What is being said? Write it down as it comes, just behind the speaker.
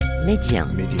ميديان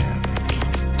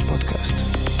بودكاست.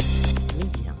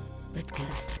 ميديان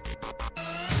بودكاست.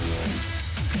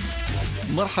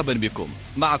 مرحبا بكم،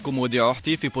 معكم وديع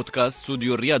أحتي في بودكاست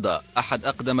استوديو الرياضة، أحد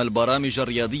أقدم البرامج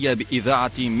الرياضية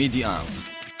بإذاعة ميديان.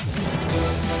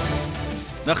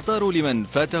 نختار لمن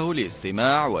فاته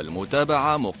الاستماع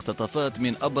والمتابعة مقتطفات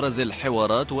من أبرز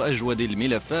الحوارات وأجود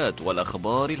الملفات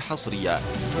والأخبار الحصرية.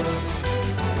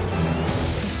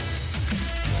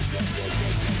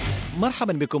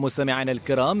 مرحبا بكم مستمعينا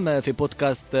الكرام في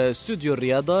بودكاست استوديو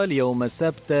الرياضة اليوم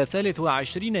السبت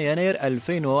 23 يناير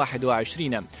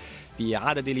 2021. في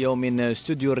عدد اليوم من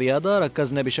استوديو الرياضة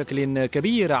ركزنا بشكل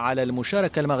كبير على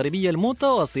المشاركة المغربية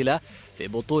المتواصلة في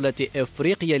بطولة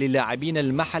إفريقيا للاعبين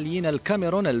المحليين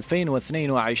الكاميرون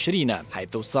 2022،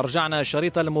 حيث استرجعنا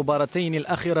شريط المباراتين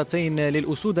الأخيرتين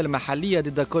للأسود المحلية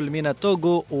ضد كل من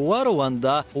التوغو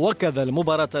ورواندا، وكذا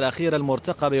المباراة الأخيرة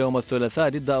المرتقبة يوم الثلاثاء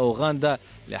ضد أوغندا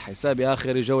لحساب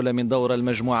آخر جولة من دور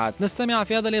المجموعات. نستمع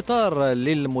في هذا الإطار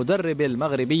للمدرب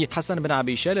المغربي حسن بن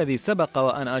عبيشة الذي سبق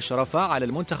وأن أشرف على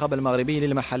المنتخب المغربي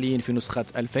للمحليين في نسخة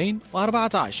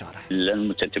 2014. لا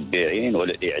المتتبعين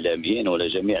ولا الإعلاميين ولا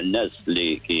جميع الناس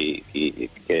اللي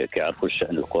كيعرفوا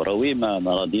الشأن الكروي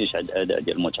ما راضيينش على الأداء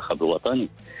ديال المنتخب الوطني،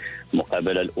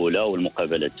 المقابلة الأولى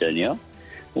والمقابلة الثانية.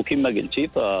 وكما قلتي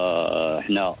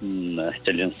فاحنا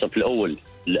حتى الصف الأول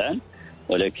الآن،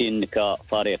 ولكن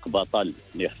كفريق بطل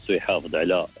اللي خصو يحافظ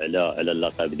على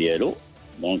اللقب ديالو.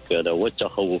 دونك هذا هو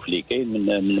التخوف اللي كاين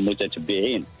من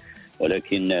المتتبعين،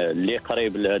 ولكن اللي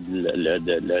قريب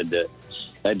لهذا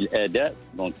الاداء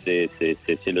دونك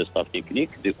سي لو ستاف تكنيك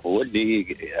ديك هو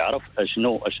اللي يعرف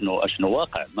اشنو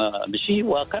واقع، ماشي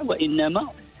واقع وانما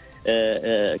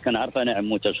كنعرف انا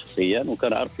عموته شخصيا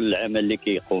وكنعرف العمل اللي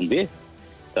كيقوم به،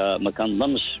 فما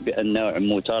كنظنش بانه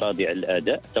عموته راضي على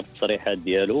الاداء. حتى في التصريحات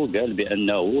ديالو قال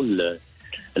بانه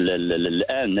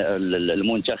الان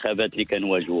المنتخبات اللي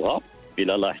كنواجهوها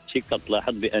بلا لاحظتي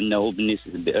كتلاحظ بانه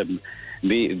بالنسبه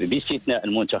باستثناء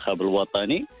المنتخب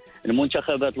الوطني،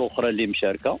 المنتخبات الاخرى اللي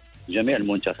مشاركه جميع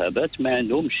المنتخبات ما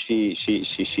عندهمش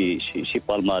شي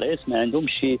بالماريس، ما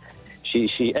عندهمش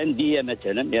شي انديه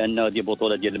مثلا، لان هذه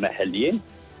بطوله ديال المحليين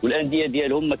والانديه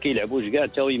ديالهم ما كيلعبوش كاع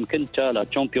حتى يمكن حتى لا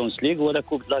تشامبيونز ليغ ولا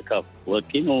كوب لا كاب.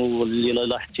 ولكن اللي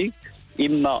لاحظتي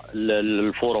اما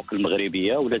الفرق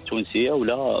المغربيه ولا التونسيه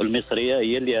ولا المصريه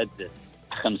هي اللي هاد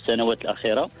 5 سنوات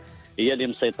الاخيره هي اللي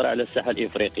مسيطره على الساحه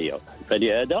الافريقيه.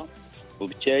 فلهذا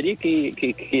وبالتالي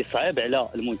كيصعب على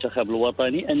المنتخب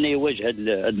الوطني ان يواجه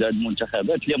هاد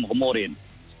المنتخبات اللي مغمورين،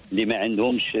 اللي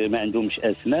ما عندهمش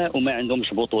اسماء وما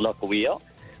عندهمش بطوله قويه.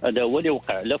 هذا هو اللي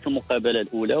وقع لا في المقابله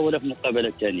الاولى ولا في المقابله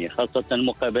الثانيه، خاصه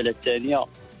المقابله الثانيه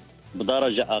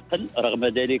بدرجه اقل. رغم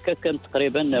ذلك كان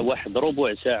تقريبا واحد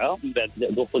ربع ساعه من بعد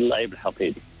دخول اللاعب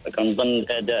الحقيقي، فكنظن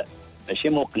الاداء ماشي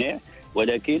مقنع.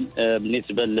 ولكن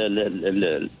بالنسبه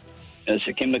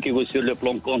كما كيقول سير لو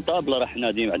بلون كونطابل راه حنا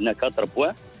عندنا 4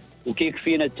 بوان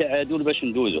وكيكفينا التعادل باش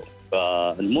ندوزو.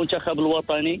 فالمنتخب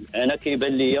الوطني انا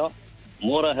كيبان ليا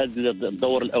مورا هذا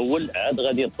الدور الاول عاد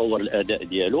غادي يتطور الاداء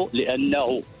ديالو،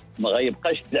 لانه ما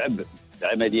غيبقاش تلعب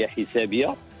عمليه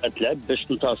حسابيه، غتلعب باش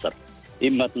تنتصر،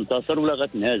 اما تنتصر ولا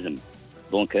غتنهزم.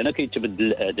 دونك هنا كيتبدل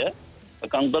الاداء.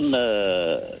 فكنظن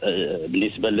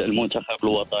بالنسبه للمنتخب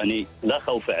الوطني لا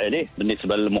خوف عليه.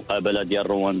 بالنسبه للمقابله ديال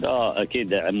رواندا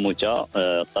اكيد عموته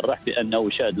صرح بانه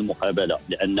شاهد المقابله،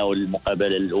 لانه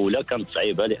المقابله الاولى كانت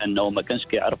صعيبه لانه ما كانش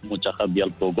كيعرف المنتخب ديال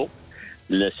الطوغو،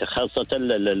 خاصه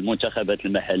المنتخبات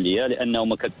المحليه، لانه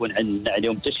ما كتكون عندنا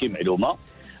عليهم حتى شي معلومه.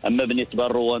 اما بالنسبه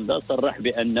لرواندا صرح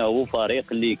بانه فريق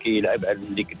اللي كيلعب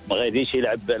اللي ما غاديش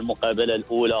يلعب المقابله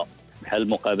الاولى بحال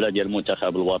المقابله ديال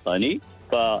المنتخب الوطني،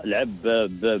 فلعب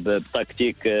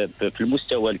بتكتيك في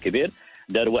المستوى الكبير.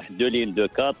 دار واحد 2 لين 2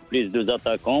 4 بليز 2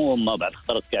 اتاكون، وما بعد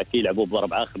خطرات كيلعبوا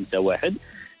ب4 5 1.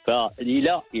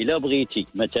 فإلا بغيتي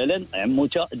مثلا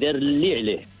عموته دار اللي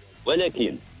عليه،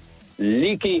 ولكن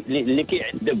اللي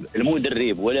كيعذب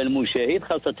المدرب ولا المشاهد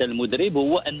خاصه المدرب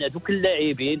هو ان دوك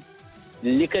اللاعبين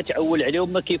اللي كتعول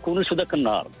عليهم ما كيكونوش في ذاك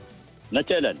النهار.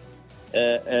 مثلا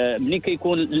ملي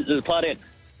كيكون الفريق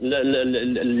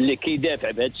اللي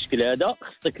كيدافع بهذا الشكل هذا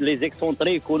خصك لي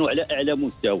زيكسونطري يكونوا على اعلى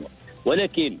مستوى.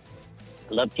 ولكن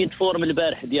لا بتيت فورم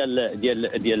البارح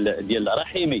ديال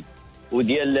رحيمي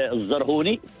وديال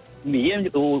الزرهوني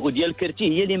وديال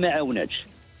الكرتي هي اللي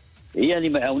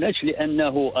ما عاوناتش،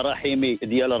 لانه رحيمي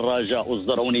ديال الرجاء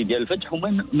والزرهوني ديال الفتح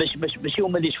هما ماشي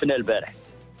هما اللي شفنا البارح.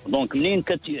 دونك منين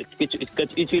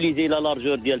كتيليزي لا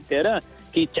لارجور ديال التيران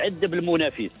كيتعذب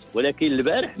المنافس، ولكن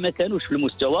البارح ما كانوش في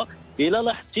المستوى. الا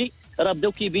لاحظتي راه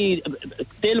بداو كيبين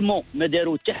تيلمون ما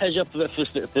داروا حتى حاجه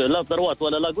في لا دروات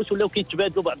ولا لاغوش، ولاو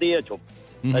كيتبادلوا بعضياتهم.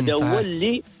 هذا هو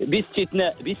اللي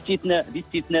باستثناء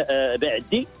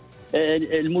بعدي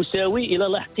المساوي الى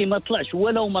لاحظتي ما طلعش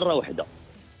ولو مره واحده.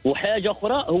 وحاجه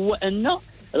اخرى هو ان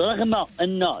رغم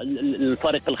ان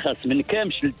الفريق الخاص من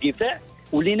كامش للدفاع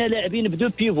ولينا لاعبين بدو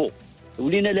بيفو،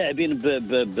 ولينا لاعبين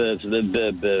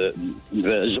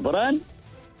بجبران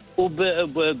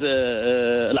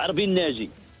وبالعربي الناجي،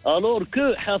 الور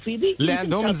كو حفيظي اللي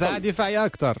عندهم نزاعه دفاعيه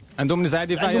اكثر، نزاعه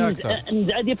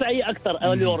دفاعيه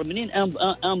اكثر. الور منين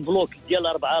ان بلوك ديال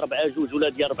 4-4-2 ولا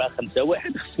ديال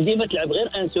 4-5-1 خص ديما تلعب غير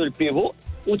ان سول بيفو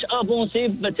وتافونسي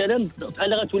مثلا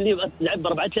بحال غتولي تلعب ب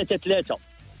 4-3-3.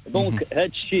 دونك هذا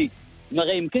الشيء ما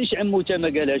غيمكنش عموته ما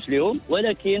قالهاش لهم،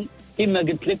 ولكن كما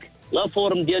قلت لك لا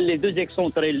فورم ديال لي دو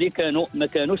زيكسونتري اللي ما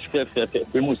كانوش في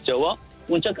المستوى.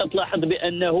 وانت كتلاحظ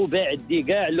بانه باعدي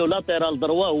كاع لو لاتيرال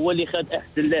دروا هو اللي خد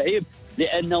احسن لاعب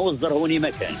لانه الزرهوني ما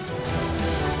كان.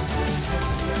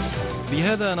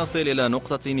 بهذا نصل إلى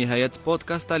نقطة نهاية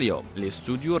بودكاست اليوم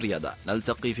لاستوديو الرياضة.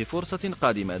 نلتقي في فرصة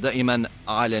قادمة دائما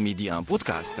على ميديان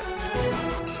بودكاست.